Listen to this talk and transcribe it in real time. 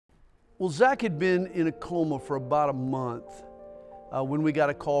Well, Zach had been in a coma for about a month when we got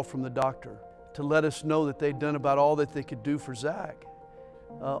a call from the doctor to let us know that they'd done about all that they could do for Zach.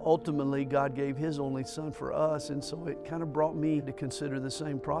 Ultimately, God gave His only son for us, and so it kind of brought me to consider the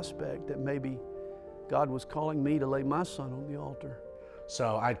same prospect that maybe God was calling me to lay my son on the altar.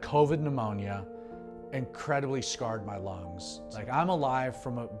 So I had COVID pneumonia, incredibly scarred my lungs. Like, I'm alive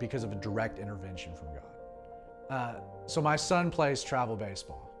because of a direct intervention from God. So my son plays travel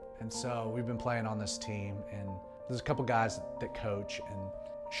baseball, and so we've been playing on this team, and there's a couple guys that coach, and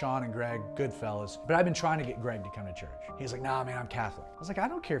Sean and Greg, good fellas, but I've been trying to get Greg to come to church. He's like, nah, man, I'm Catholic. I was like, I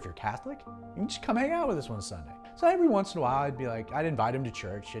don't care if you're Catholic. You can just come hang out with us one Sunday. So every once in a while, I'd invite him to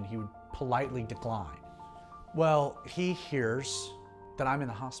church, and he would politely decline. Well, he hears that I'm in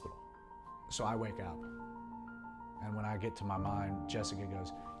the hospital. So I wake up, and when I get to my mind, Jessica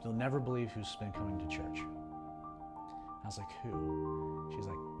goes, you'll never believe who's been coming to church. I was like, who? She's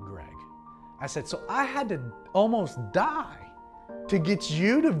like, Greg. I said, so I had to almost die to get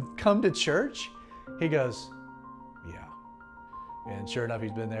you to come to church? He goes, yeah. And sure enough,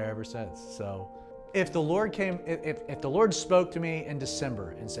 he's been there ever since. So if the Lord if the Lord spoke to me in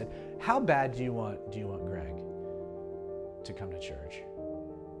December and said, how bad do you want Greg to come to church?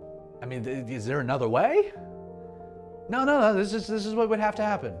 I mean, is there another way? No, this is what would have to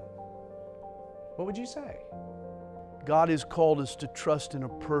happen. What would you say? God has called us to trust in a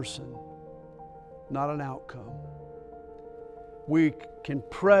person, not an outcome. We can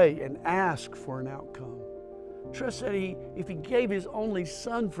pray and ask for an outcome. Trust that if He gave His only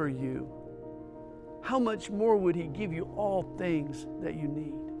Son for you, how much more would He give you all things that you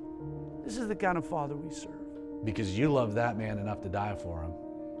need? This is the kind of Father we serve. Because you love that man enough to die for him,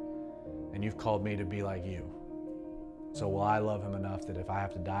 and you've called me to be like you. So will I love him enough that if I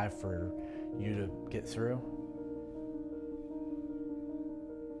have to die for you to get through?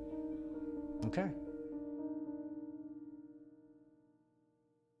 Okay.